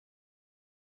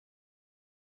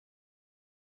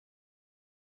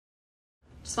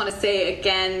Just want to say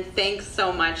again, thanks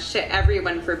so much to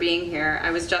everyone for being here.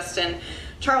 I was just in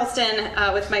Charleston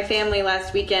with my family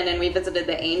last weekend, and we visited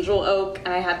the Angel Oak, and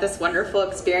I had this wonderful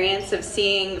experience of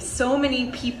seeing so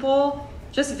many people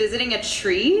just visiting a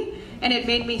tree, and it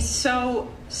made me so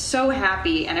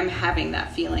happy, and I'm having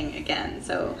that feeling again.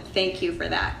 So thank you for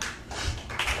that.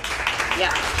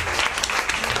 Yeah.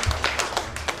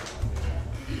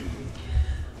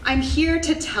 I'm here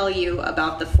to tell you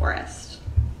about the forest.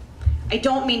 I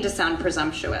don't mean to sound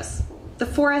presumptuous. The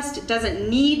forest doesn't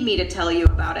need me to tell you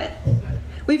about it.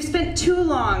 We've spent too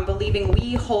long believing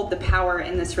we hold the power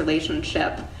in this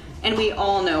relationship, and we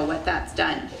all know what that's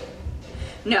done.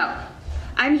 No,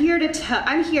 I'm here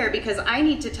because I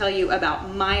need to tell you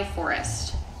about my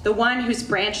forest, the one whose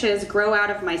branches grow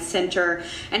out of my center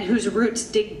and whose roots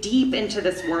dig deep into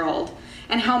this world,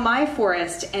 and how my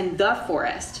forest and the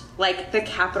forest, like the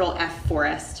capital F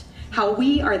forest, how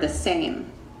we are the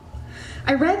same.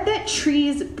 I read that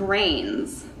trees'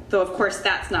 brains, though of course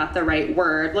that's not the right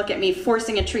word, look at me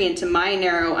forcing a tree into my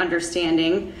narrow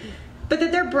understanding, but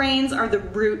that their brains are the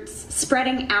roots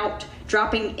spreading out,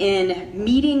 dropping in,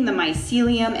 meeting the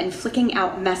mycelium and flicking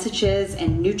out messages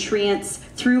and nutrients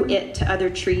through it to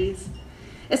other trees.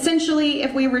 Essentially,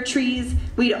 if we were trees,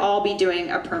 we'd all be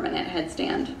doing a permanent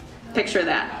headstand. Picture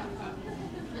that.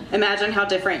 Imagine how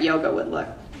different yoga would look.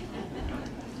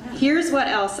 Here's what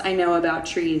else I know about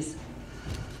trees.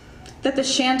 That the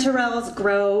chanterelles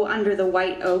grow under the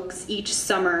white oaks each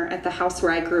summer at the house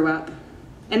where I grew up,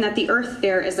 and that the earth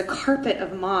there is a carpet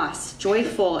of moss,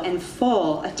 joyful and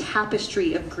full, a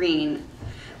tapestry of green.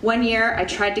 One year, I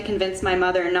tried to convince my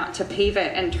mother not to pave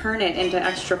it and turn it into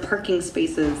extra parking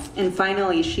spaces, and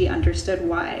finally she understood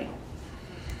why.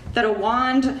 That a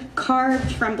wand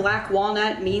carved from black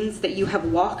walnut means that you have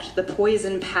walked the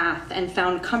poison path and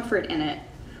found comfort in it.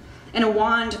 And a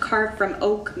wand carved from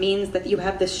oak means that you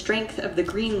have the strength of the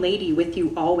green lady with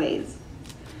you always.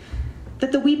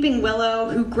 That the weeping willow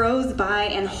who grows by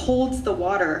and holds the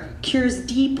water cures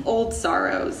deep old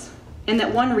sorrows, and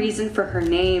that one reason for her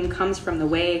name comes from the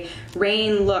way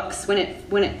rain looks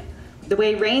the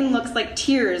way rain looks like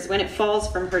tears when it falls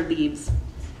from her leaves.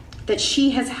 That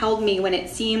she has held me when it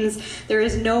seems there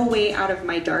is no way out of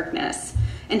my darkness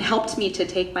and helped me to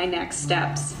take my next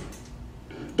steps.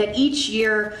 That each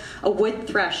year a wood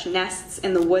thrush nests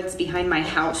in the woods behind my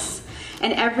house,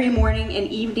 and every morning and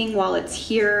evening while it's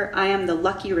here, I am the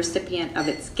lucky recipient of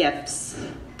its gifts.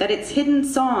 That its hidden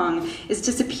song is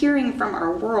disappearing from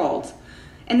our world,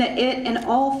 and that it and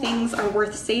all things are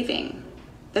worth saving.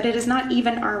 That it is not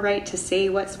even our right to say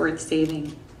what's worth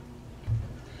saving.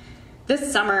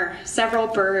 This summer, several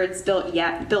birds built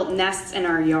nests in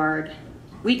our yard.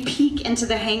 We'd peek into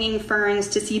the hanging ferns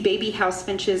to see baby house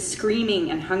finches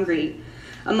screaming and hungry.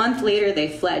 A month later, they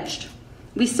fledged.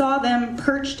 We saw them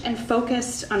perched and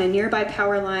focused on a nearby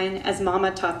power line as Mama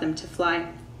taught them to fly.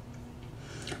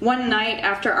 One night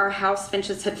after our house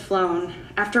finches had flown,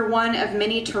 after one of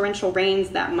many torrential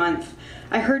rains that month,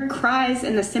 I heard cries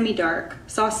in the semi-dark,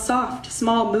 saw soft,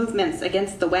 small movements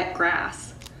against the wet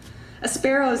grass. A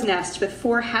sparrow's nest with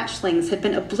 4 hatchlings had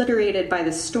been obliterated by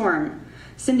the storm,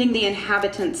 sending the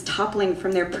inhabitants toppling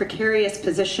from their precarious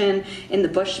position in the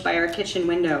bush by our kitchen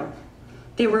window.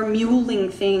 They were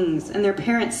mewling things, and their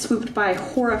parents swooped by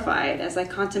horrified as I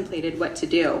contemplated what to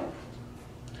do.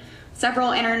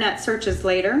 Several internet searches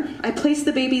later, I placed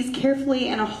the babies carefully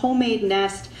in a homemade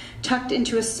nest tucked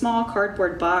into a small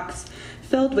cardboard box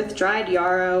filled with dried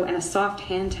yarrow and a soft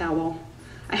hand towel.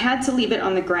 I had to leave it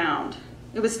on the ground.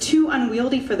 It was too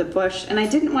unwieldy for the bush, and I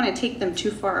didn't want to take them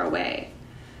too far away.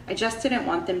 I just didn't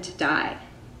want them to die.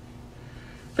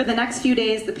 For the next few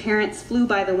days, the parents flew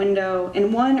by the window,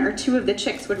 and 1 or 2 of the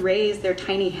chicks would raise their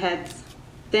tiny heads.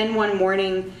 Then one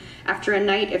morning, after a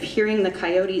night of hearing the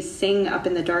coyotes sing up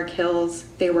in the dark hills,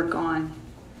 they were gone.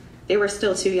 They were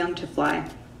still too young to fly.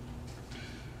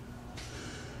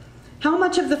 How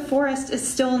much of the forest is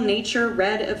still nature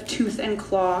red of tooth and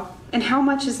claw, and how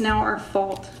much is now our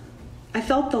fault? I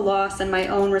felt the loss and my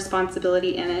own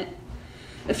responsibility in it.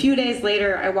 A few days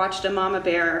later, I watched a mama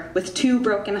bear with 2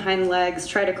 broken hind legs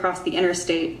try to cross the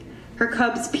interstate, her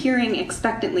cubs peering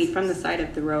expectantly from the side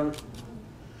of the road.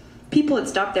 People had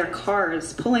stopped their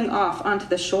cars, pulling off onto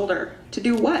the shoulder. To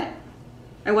do what?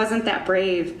 I wasn't that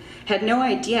brave, had no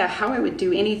idea how I would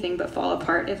do anything but fall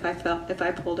apart if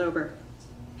I pulled over.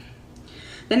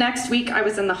 The next week, I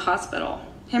was in the hospital,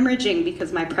 hemorrhaging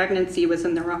because my pregnancy was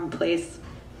in the wrong place.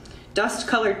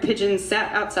 Dust-colored pigeons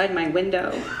sat outside my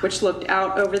window, which looked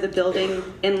out over the building,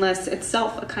 endless,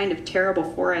 itself a kind of terrible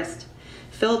forest,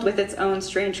 filled with its own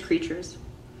strange creatures.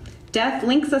 Death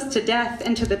links us to death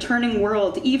and to the turning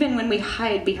world, even when we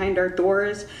hide behind our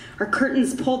doors, our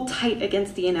curtains pulled tight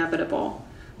against the inevitable.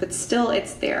 But still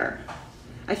it's there.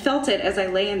 I felt it as I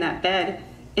lay in that bed,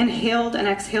 inhaled and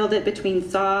exhaled it between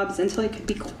sobs until I could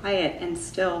be quiet and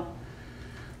still.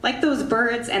 Like those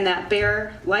birds and that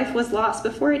bear, life was lost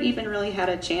before it even really had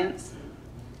a chance.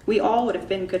 We all would have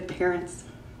been good parents.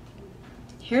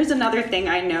 Here's another thing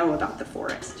I know about the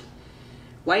forest.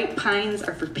 White pines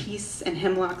are for peace and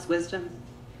hemlock's wisdom.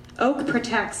 Oak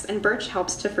protects and birch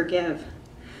helps to forgive.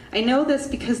 I know this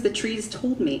because the trees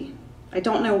told me. I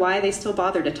don't know why they still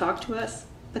bother to talk to us,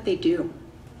 but they do.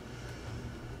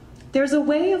 There's a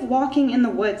way of walking in the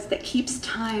woods that keeps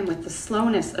time with the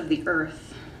slowness of the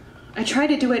earth. I try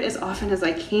to do it as often as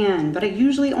I can, but I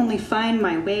usually only find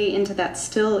my way into that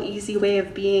still, easy way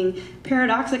of being,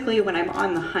 paradoxically, when I'm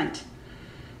on the hunt.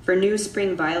 For new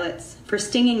spring violets, for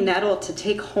stinging nettle to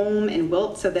take home and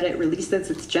wilt so that it releases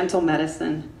its gentle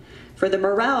medicine, for the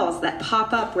morels that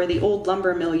pop up where the old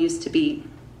lumber mill used to be.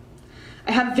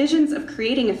 I have visions of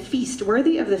creating a feast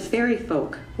worthy of the fairy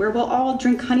folk, where we'll all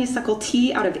drink honeysuckle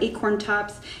tea out of acorn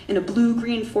tops in a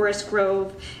blue-green forest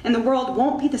grove, and the world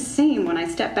won't be the same when I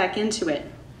step back into it.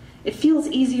 It feels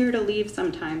easier to leave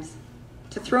sometimes,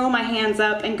 to throw my hands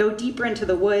up and go deeper into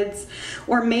the woods,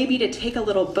 or maybe to take a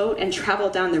little boat and travel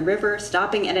down the river,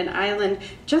 stopping at an island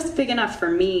just big enough for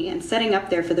me and setting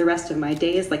up there for the rest of my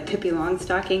days like Pippi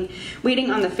Longstocking, waiting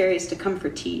on the fairies to come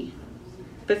for tea.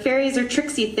 But fairies are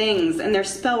tricksy things, and their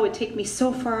spell would take me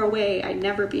so far away I'd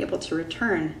never be able to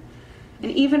return.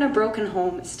 And even a broken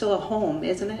home is still a home,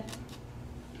 isn't it?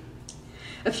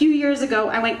 A few years ago,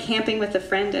 I went camping with a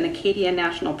friend in Acadia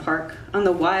National Park on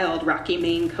the wild, rocky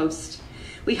Maine coast.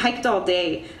 We hiked all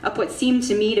day, up what seemed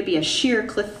to me to be a sheer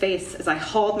cliff face as I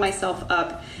hauled myself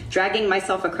up, dragging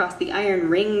myself across the iron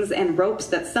rings and ropes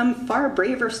that some far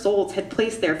braver souls had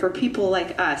placed there for people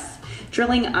like us,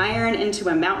 drilling iron into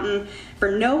a mountain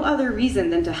for no other reason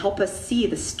than to help us see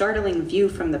the startling view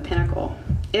from the pinnacle.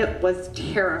 It was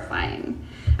terrifying.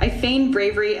 I feigned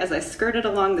bravery as I skirted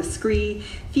along the scree,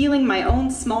 feeling my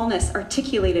own smallness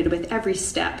articulated with every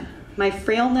step, my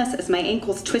frailness as my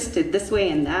ankles twisted this way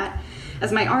and that,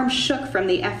 as my arms shook from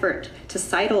the effort to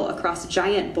sidle across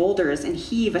giant boulders and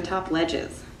heave atop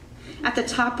ledges. At the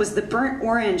top was the burnt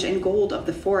orange and gold of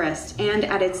the forest, and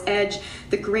at its edge,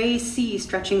 the gray sea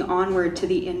stretching onward to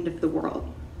the end of the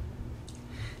world.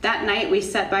 That night, we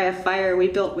sat by a fire we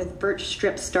built with birch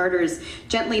strip starters,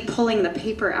 gently pulling the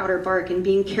paper outer bark and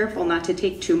being careful not to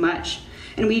take too much.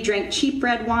 And we drank cheap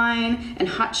red wine and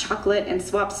hot chocolate and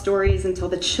swapped stories until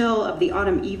the chill of the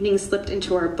autumn evening slipped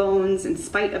into our bones in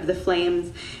spite of the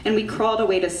flames, and we crawled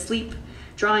away to sleep,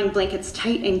 drawing blankets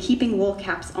tight and keeping wool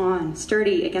caps on,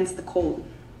 sturdy against the cold.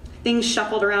 Things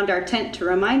shuffled around our tent to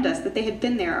remind us that they had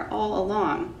been there all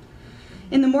along.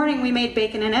 In the morning, we made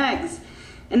bacon and eggs,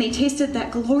 and they tasted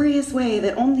that glorious way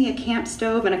that only a camp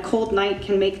stove and a cold night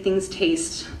can make things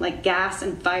taste, like gas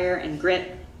and fire and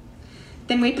grit.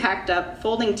 Then we packed up,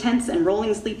 folding tents and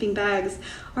rolling sleeping bags,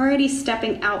 already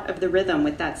stepping out of the rhythm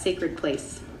with that sacred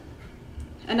place.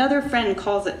 Another friend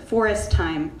calls it forest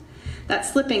time, that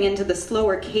slipping into the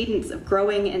slower cadence of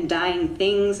growing and dying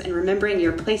things and remembering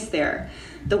your place there,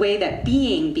 the way that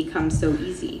being becomes so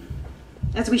easy.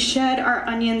 As we shed our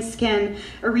onion skin,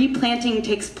 a replanting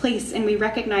takes place and we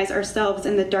recognize ourselves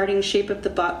in the darting shape of the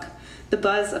buck, the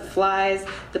buzz of flies,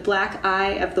 the black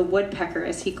eye of the woodpecker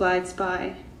as he glides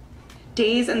by.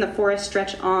 Days in the forest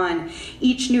stretch on,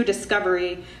 each new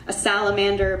discovery, a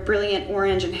salamander, brilliant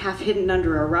orange and half hidden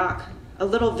under a rock, a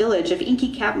little village of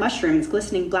inky cap mushrooms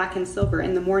glistening black and silver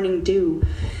in the morning dew,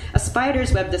 a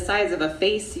spider's web the size of a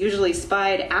face, usually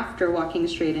spied after walking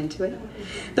straight into it,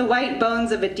 the white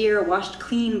bones of a deer washed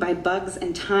clean by bugs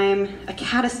and time, a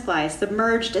caddisfly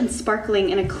submerged and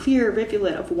sparkling in a clear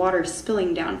rivulet of water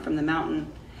spilling down from the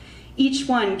mountain, each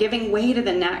one giving way to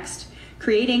the next,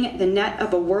 creating the net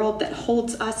of a world that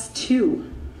holds us too.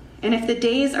 And if the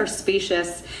days are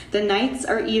spacious, the nights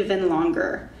are even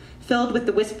longer, filled with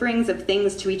the whisperings of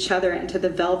things to each other and to the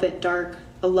velvet dark,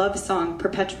 a love song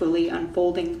perpetually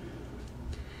unfolding.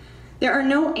 There are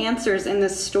no answers in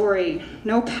this story,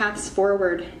 no paths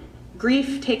forward.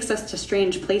 Grief takes us to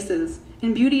strange places,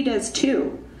 and beauty does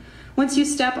too. Once you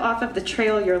step off of the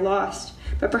trail, you're lost,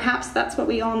 but perhaps that's what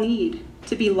we all need,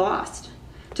 to be lost.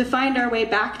 To find our way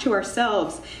back to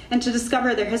ourselves, and to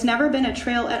discover there has never been a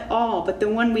trail at all but the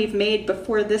one we've made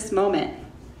before this moment,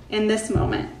 and this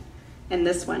moment, and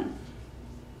this one.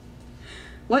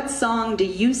 What song do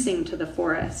you sing to the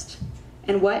forest,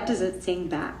 and what does it sing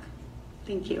back?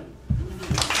 Thank you.